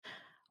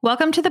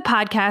Welcome to the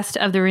podcast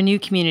of the Renew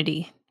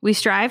community. We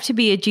strive to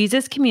be a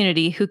Jesus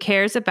community who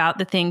cares about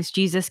the things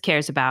Jesus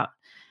cares about.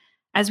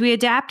 As we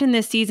adapt in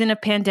this season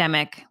of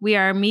pandemic, we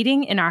are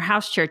meeting in our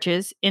house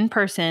churches, in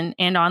person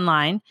and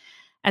online,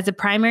 as a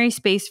primary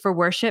space for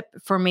worship,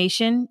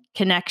 formation,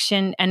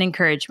 connection, and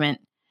encouragement.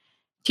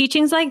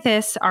 Teachings like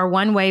this are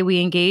one way we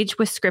engage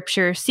with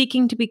Scripture,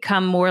 seeking to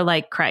become more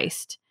like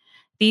Christ.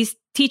 These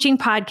teaching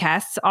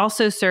podcasts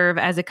also serve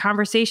as a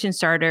conversation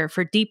starter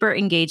for deeper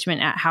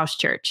engagement at house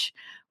church.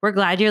 We're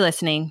glad you're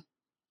listening.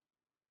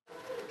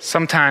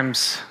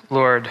 Sometimes,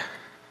 Lord,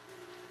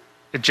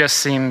 it just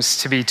seems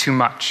to be too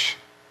much.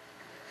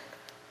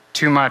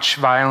 Too much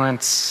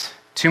violence,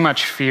 too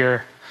much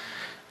fear,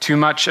 too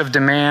much of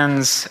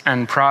demands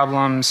and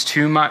problems,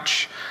 too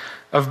much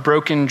of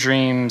broken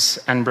dreams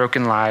and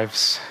broken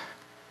lives,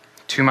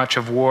 too much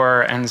of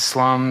war and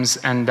slums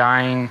and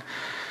dying,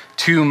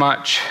 too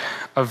much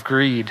of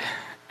greed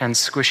and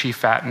squishy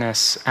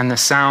fatness and the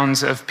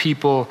sounds of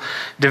people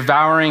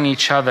devouring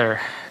each other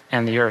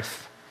and the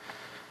earth.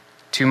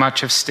 Too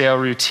much of stale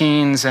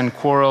routines and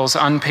quarrels,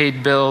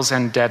 unpaid bills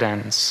and dead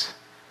ends.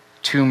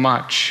 Too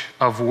much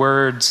of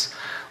words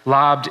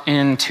lobbed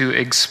in to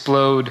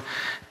explode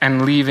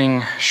and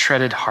leaving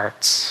shredded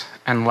hearts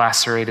and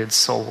lacerated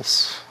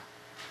souls.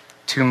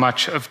 Too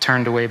much of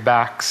turned away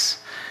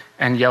backs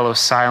and yellow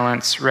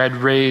silence, red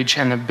rage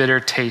and the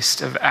bitter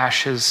taste of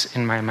ashes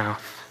in my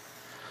mouth.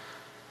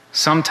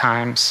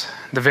 Sometimes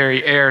the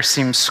very air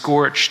seems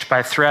scorched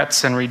by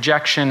threats and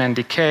rejection and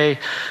decay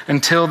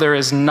until there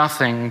is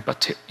nothing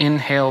but to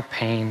inhale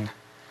pain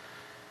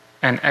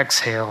and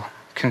exhale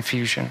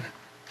confusion.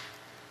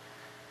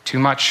 Too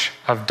much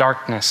of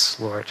darkness,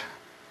 Lord.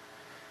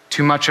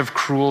 Too much of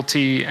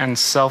cruelty and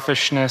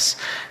selfishness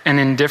and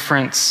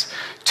indifference.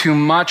 Too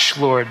much,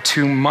 Lord,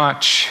 too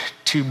much,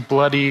 too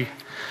bloody,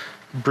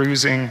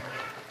 bruising,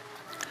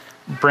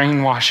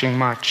 brainwashing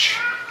much.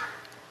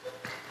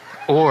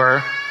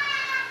 Or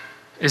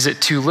is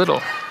it too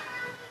little?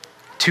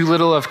 Too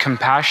little of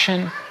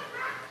compassion?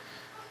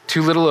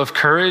 Too little of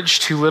courage?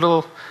 Too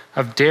little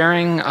of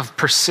daring, of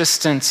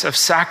persistence, of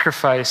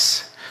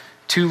sacrifice?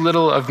 Too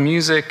little of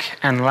music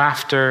and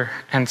laughter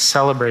and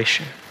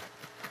celebration?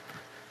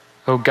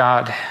 Oh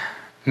God,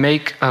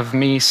 make of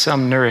me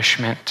some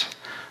nourishment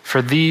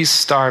for these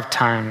starved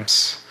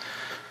times,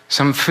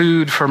 some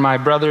food for my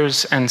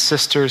brothers and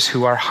sisters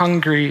who are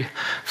hungry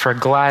for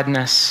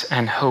gladness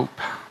and hope,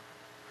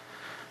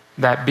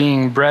 that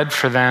being bread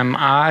for them,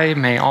 I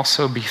may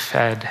also be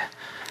fed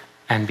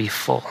and be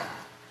full.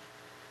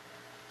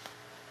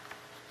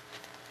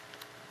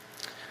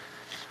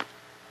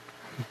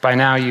 By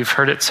now you've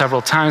heard it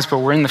several times, but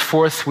we're in the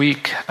fourth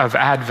week of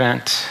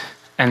Advent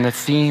and the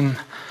theme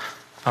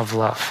of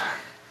love.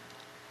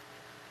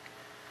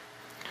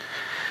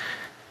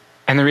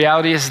 And the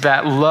reality is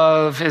that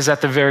love is at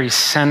the very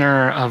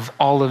center of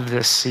all of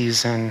this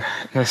season,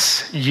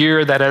 this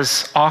year that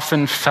has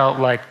often felt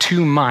like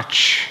too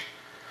much.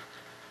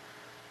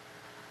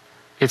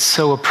 It's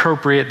so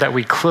appropriate that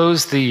we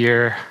close the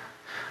year,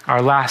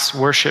 our last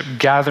worship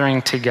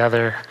gathering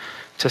together,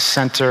 to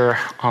center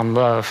on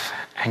love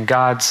and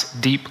God's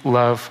deep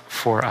love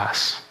for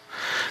us.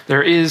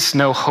 There is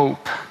no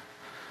hope.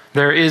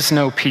 There is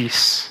no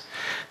peace.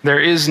 There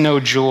is no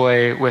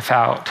joy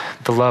without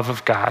the love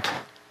of God.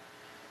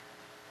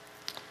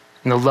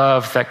 And the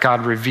love that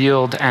God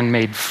revealed and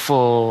made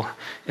full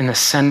in the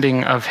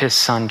sending of his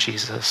Son,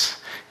 Jesus.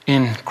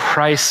 In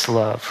Christ's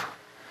love,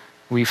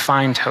 we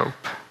find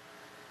hope.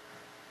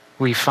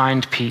 We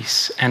find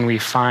peace and we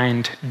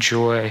find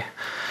joy.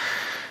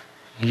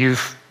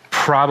 You've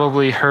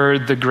probably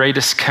heard the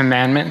greatest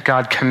commandment.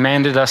 God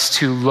commanded us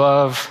to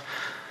love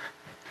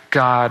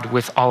God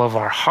with all of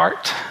our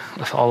heart,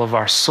 with all of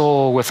our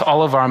soul, with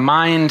all of our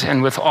mind,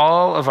 and with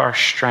all of our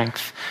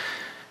strength,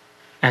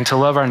 and to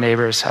love our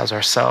neighbors as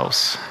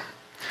ourselves.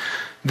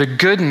 The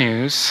good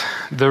news,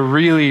 the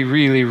really,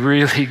 really,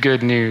 really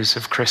good news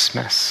of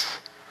Christmas,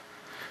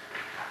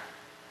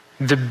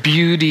 the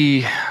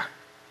beauty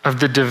of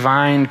the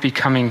divine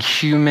becoming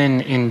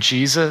human in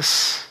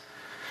Jesus,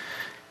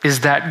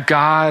 is that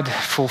God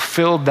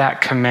fulfilled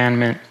that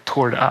commandment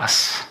toward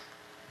us.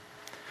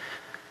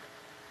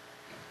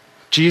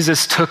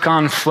 Jesus took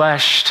on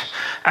flesh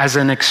as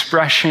an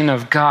expression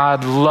of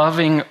God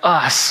loving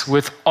us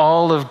with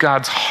all of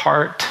God's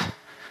heart,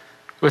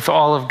 with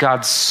all of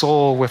God's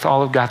soul, with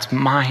all of God's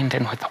mind,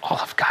 and with all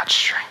of God's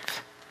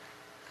strength.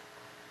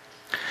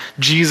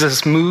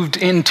 Jesus moved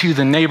into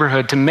the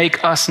neighborhood to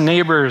make us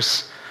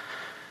neighbors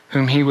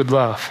whom he would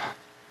love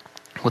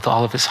with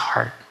all of his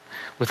heart,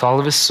 with all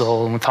of his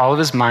soul, and with all of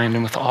his mind,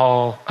 and with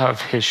all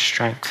of his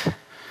strength.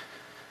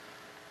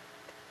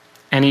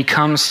 And he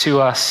comes to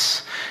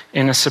us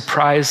in a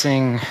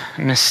surprising,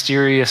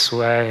 mysterious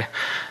way,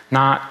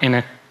 not in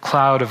a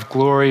cloud of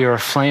glory or a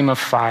flame of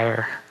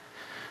fire,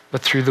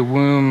 but through the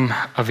womb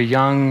of a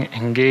young,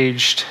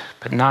 engaged,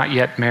 but not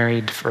yet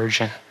married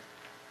virgin.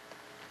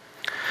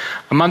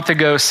 A month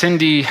ago,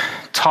 Cindy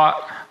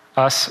taught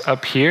us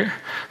up here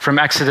from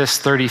Exodus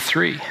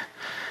 33.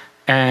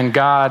 And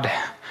God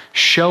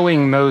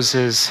showing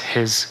Moses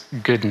his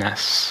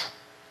goodness.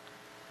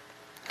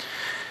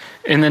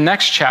 In the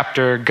next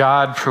chapter,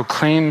 God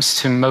proclaims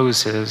to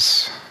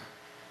Moses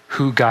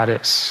who God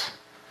is.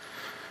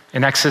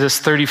 In Exodus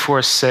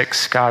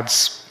 34:6,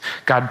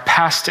 God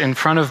passed in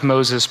front of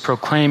Moses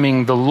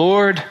proclaiming, the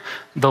Lord,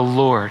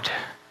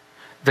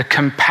 the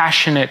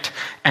compassionate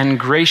and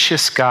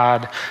gracious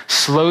God,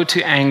 slow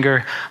to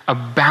anger,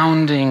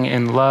 abounding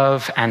in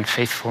love and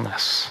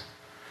faithfulness."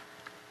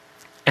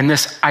 And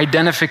this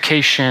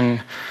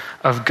identification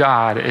of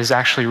God is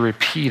actually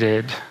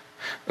repeated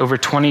over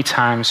 20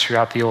 times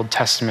throughout the Old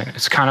Testament.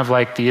 It's kind of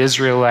like the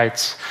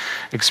Israelites'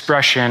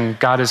 expression,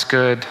 God is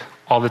good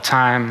all the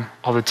time,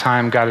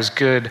 God is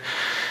good.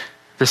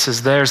 This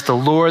is theirs, the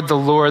Lord,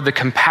 the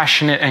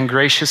compassionate and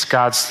gracious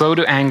God, slow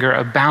to anger,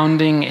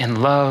 abounding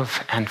in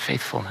love and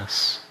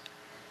faithfulness.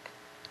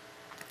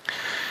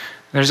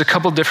 There's a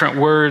couple different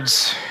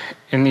words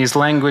in these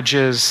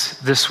languages.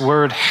 This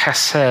word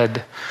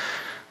hesed,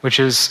 which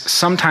is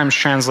sometimes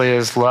translated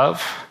as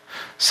love,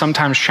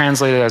 sometimes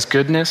translated as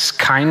goodness,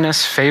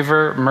 kindness,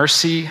 favor,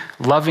 mercy,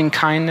 loving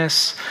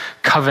kindness,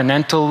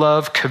 covenantal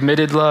love,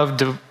 committed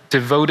love,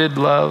 devoted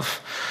love.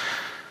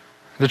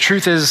 The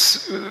truth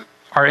is,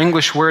 our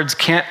English words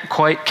can't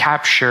quite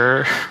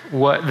capture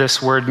what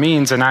this word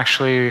means, and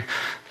actually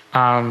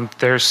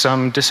there's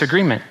some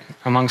disagreement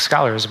among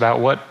scholars about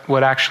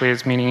what actually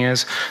its meaning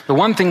is. The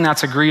one thing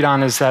that's agreed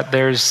on is that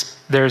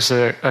there's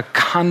a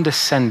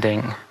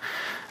condescending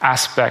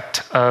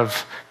aspect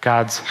of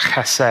God's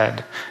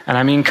chesed. And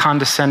I mean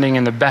condescending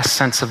in the best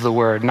sense of the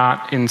word,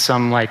 not in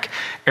some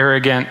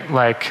arrogant,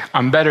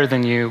 I'm better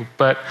than you,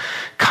 but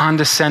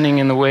condescending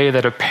in the way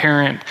that a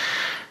parent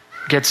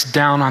gets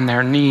down on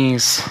their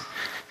knees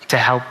to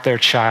help their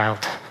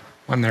child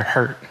when they're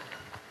hurt.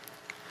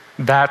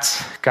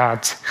 That's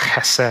God's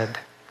chesed.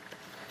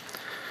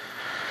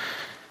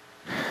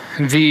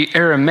 The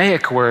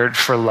Aramaic word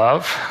for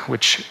love,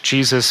 which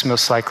Jesus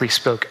most likely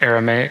spoke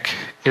Aramaic,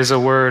 is a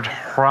word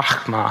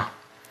rachma,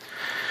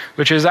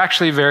 which is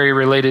actually very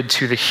related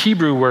to the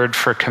Hebrew word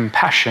for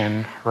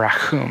compassion,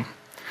 rachum.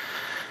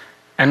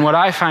 And what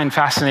I find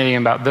fascinating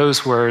about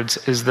those words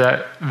is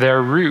that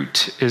their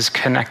root is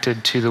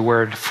connected to the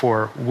word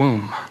for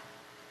womb,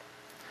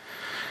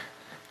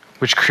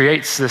 which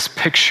creates this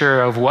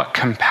picture of what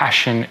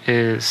compassion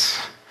is.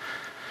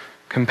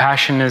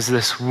 Compassion is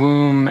this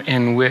womb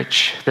in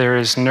which there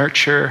is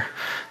nurture,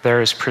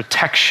 there is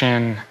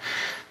protection,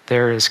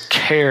 there is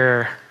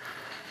care,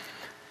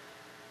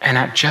 and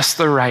at just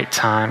the right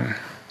time,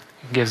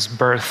 it gives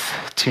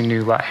birth to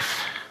new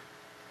life.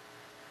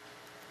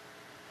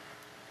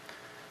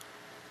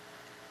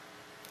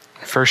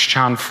 1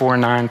 John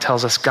 4:9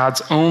 tells us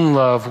God's own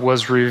love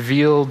was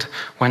revealed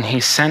when he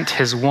sent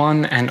his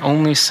one and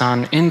only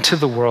Son into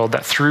the world,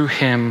 that through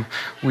him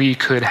we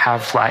could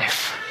have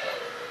life.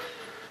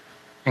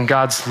 And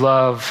God's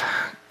love,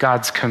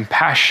 God's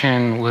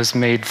compassion was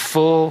made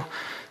full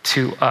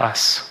to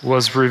us,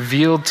 was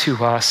revealed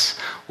to us,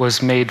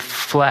 was made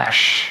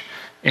flesh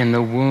in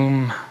the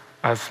womb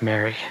of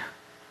Mary.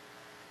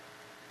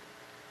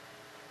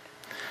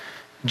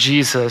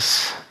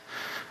 Jesus,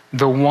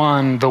 the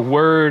one, the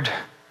Word,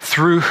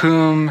 through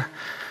whom,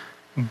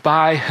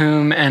 by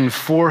whom, and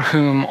for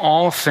whom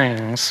all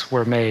things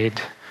were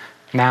made,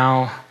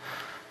 now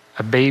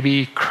a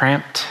baby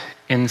cramped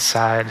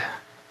inside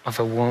of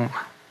a womb,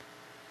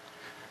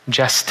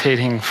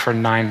 gestating for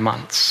 9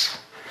 months.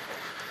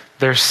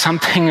 There's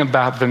something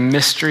about the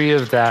mystery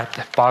of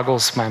that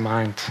boggles my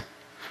mind.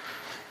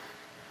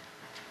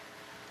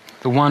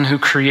 The one who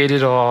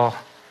created all,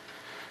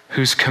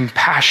 whose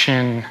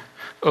compassion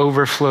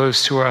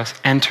overflows to us,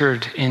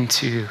 entered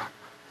into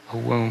a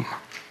womb,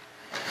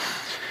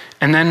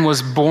 and then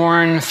was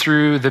born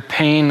through the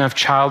pain of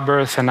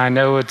childbirth. And I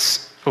know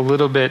it's a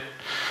little bit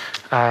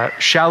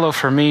shallow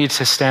for me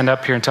to stand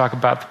up here and talk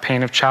about the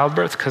pain of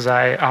childbirth, because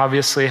I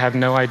obviously have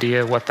no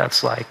idea what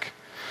that's like.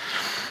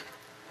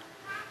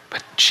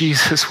 But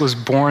Jesus was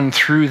born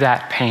through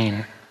that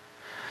pain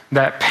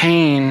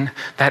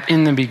that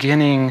in the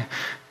beginning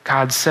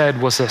God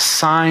said was a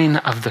sign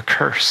of the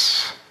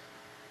curse.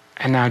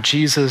 And now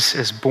Jesus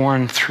is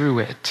born through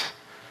it,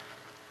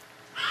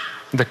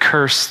 the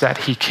curse that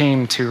he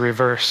came to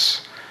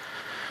reverse.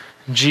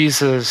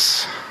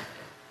 Jesus,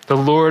 the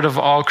Lord of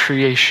all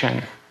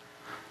creation,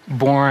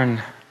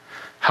 born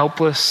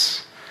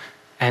helpless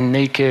and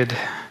naked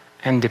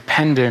and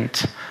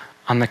dependent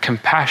on the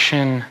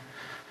compassion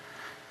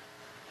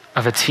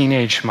of a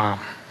teenage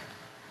mom.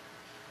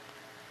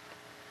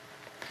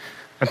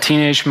 A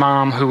teenage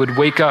mom who would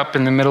wake up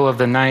in the middle of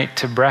the night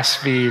to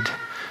breastfeed,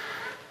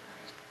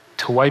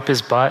 to wipe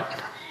his butt,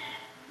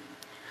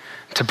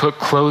 to put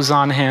clothes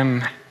on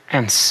him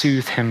and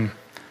soothe him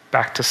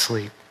back to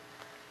sleep.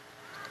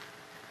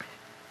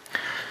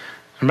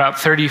 About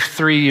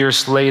 33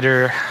 years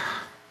later,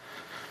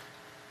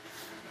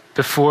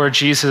 before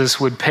Jesus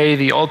would pay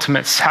the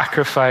ultimate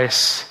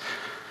sacrifice,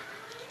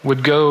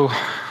 would go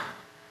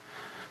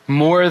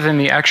more than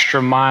the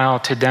extra mile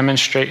to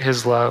demonstrate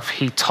his love,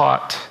 he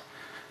taught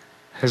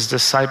his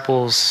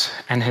disciples,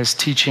 and his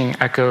teaching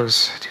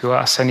echoes to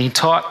us. And he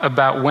taught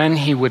about when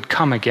he would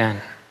come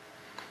again.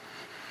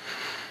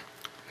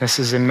 This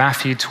is in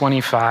Matthew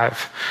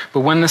 25.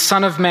 But when the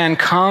Son of Man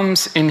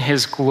comes in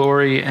his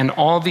glory and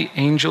all the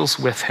angels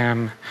with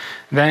him,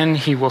 then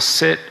he will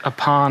sit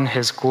upon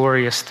his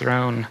glorious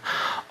throne.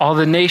 All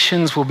the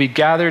nations will be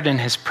gathered in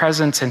his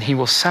presence, and he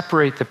will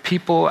separate the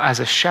people as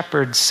a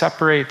shepherd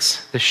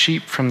separates the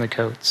sheep from the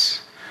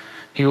goats.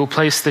 He will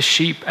place the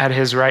sheep at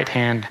his right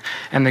hand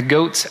and the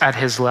goats at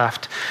his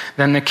left.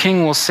 Then the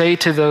king will say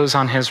to those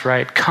on his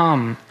right,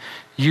 "Come,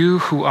 you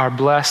who are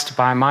blessed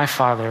by my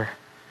Father,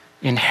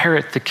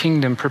 inherit the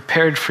kingdom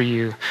prepared for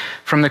you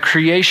from the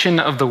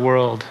creation of the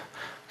world.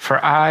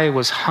 For I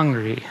was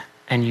hungry,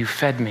 and you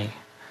fed me.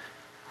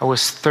 I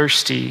was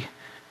thirsty,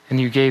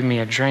 and you gave me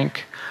a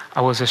drink.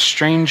 I was a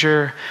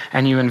stranger,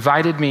 and you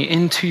invited me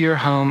into your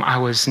home. I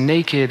was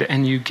naked,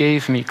 and you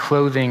gave me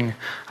clothing.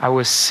 I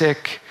was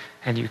sick,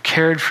 and you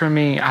cared for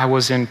me. I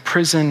was in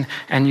prison,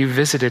 and you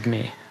visited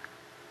me."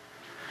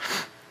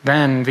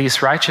 Then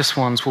these righteous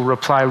ones will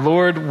reply,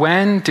 "Lord,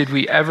 when did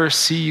we ever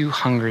see you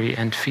hungry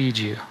and feed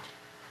you?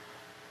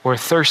 Or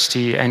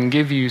thirsty and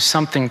give you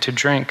something to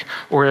drink?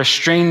 Or a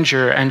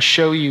stranger and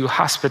show you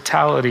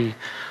hospitality?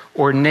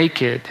 Or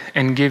naked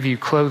and give you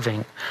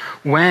clothing?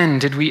 When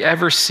did we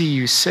ever see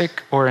you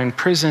sick or in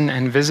prison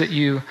and visit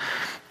you?"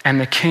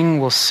 And the king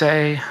will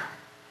say,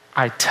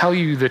 "I tell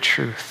you the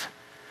truth.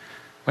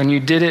 When you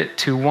did it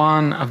to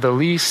one of the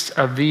least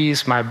of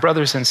these, my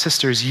brothers and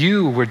sisters,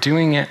 you were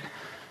doing it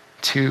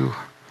to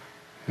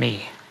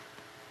me."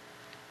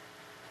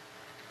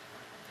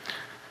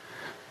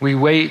 We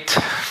wait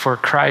for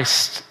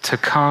Christ to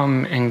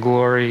come in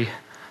glory,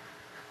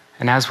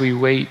 and as we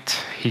wait,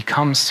 he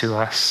comes to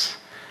us,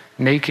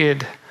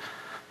 naked,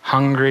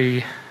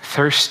 hungry,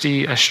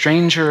 thirsty, a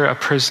stranger, a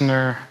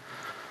prisoner,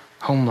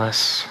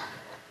 homeless.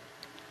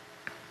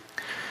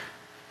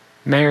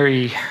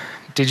 Mary,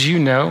 did you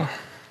know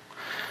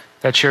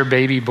that your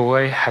baby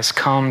boy has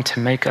come to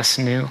make us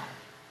new?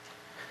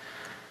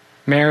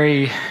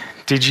 Mary,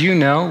 did you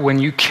know when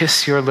you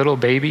kiss your little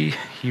baby,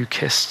 you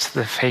kissed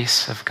the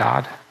face of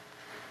God?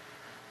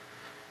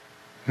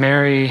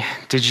 Mary,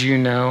 did you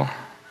know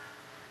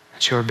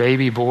that your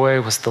baby boy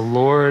was the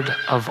Lord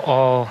of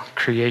all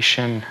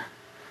creation?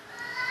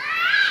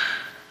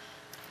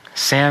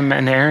 Sam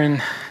and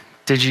Aaron,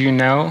 did you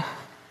know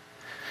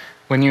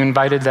when you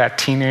invited that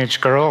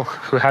teenage girl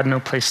who had no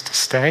place to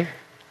stay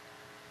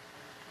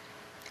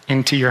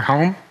into your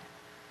home?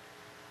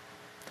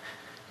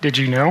 Did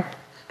you know?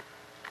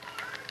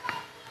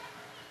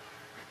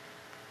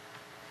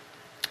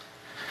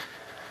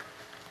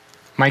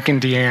 Mike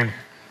and Deanne,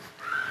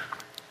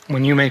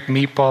 when you make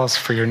meatballs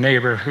for your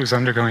neighbor who's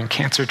undergoing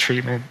cancer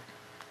treatment,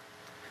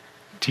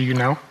 do you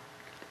know?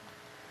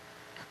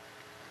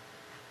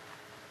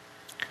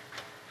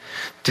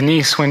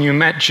 Denise, when you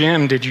met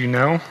Jim, did you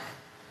know?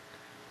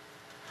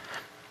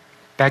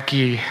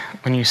 Becky,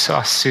 when you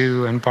saw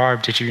Sue and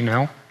Barb, did you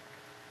know?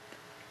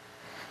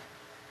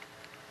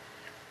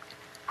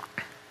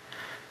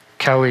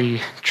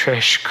 Kelly,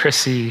 Trish,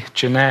 Chrissy,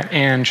 Jeanette,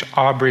 Ange,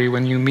 Aubrey,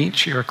 when you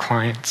meet your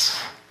clients,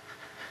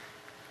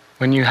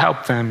 when you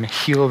help them,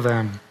 heal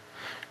them,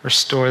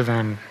 restore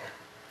them,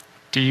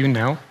 do you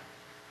know?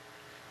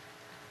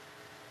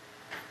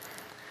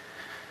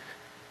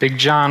 Big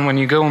John, when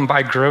you go and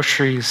buy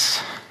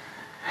groceries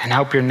and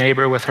help your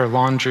neighbor with her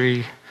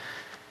laundry,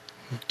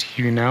 do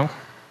you know?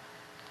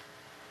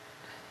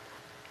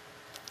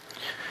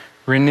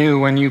 Renew,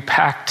 when you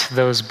packed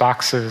those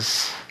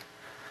boxes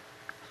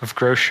of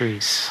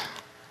groceries,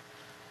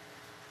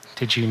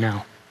 did you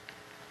know?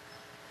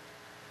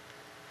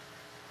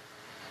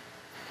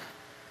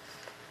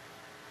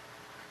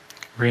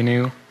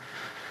 Renew,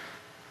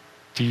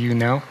 do you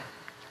know?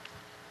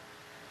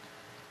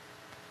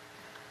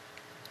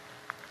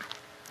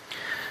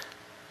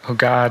 Oh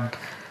God,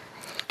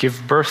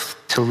 give birth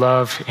to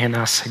love in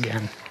us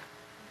again.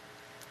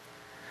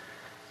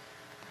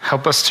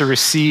 Help us to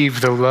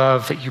receive the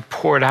love that you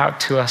poured out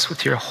to us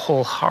with your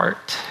whole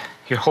heart,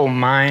 your whole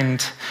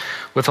mind,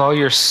 with all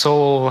your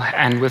soul,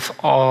 and with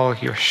all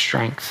your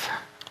strength.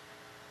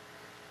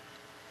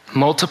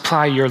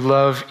 Multiply your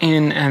love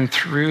in and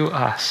through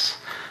us,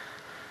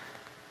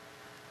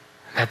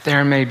 that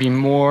there may be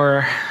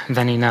more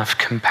than enough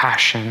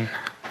compassion,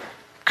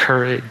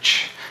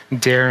 courage,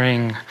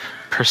 daring,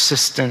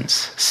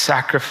 persistence,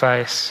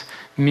 sacrifice,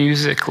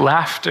 music,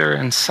 laughter,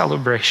 and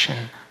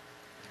celebration.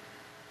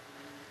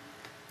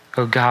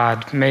 O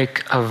God,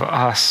 make of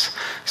us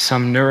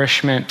some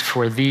nourishment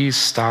for these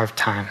starved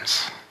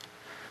times,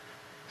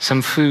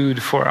 some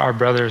food for our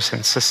brothers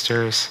and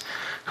sisters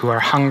who are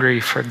hungry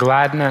for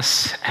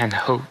gladness and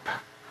hope,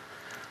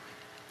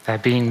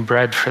 that being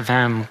bread for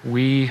them,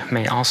 we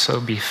may also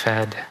be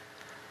fed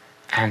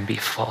and be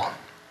full.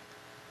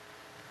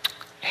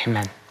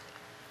 Amen.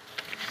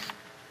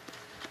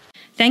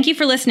 Thank you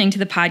for listening to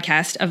the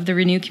podcast of the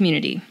Renew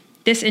community.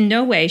 This in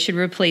no way should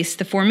replace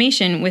the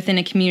formation within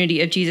a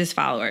community of Jesus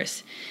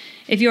followers.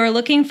 If you are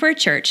looking for a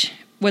church,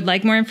 would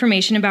like more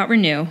information about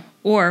Renew,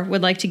 or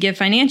would like to give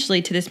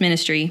financially to this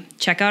ministry,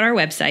 check out our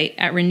website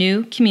at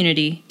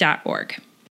renewcommunity.org.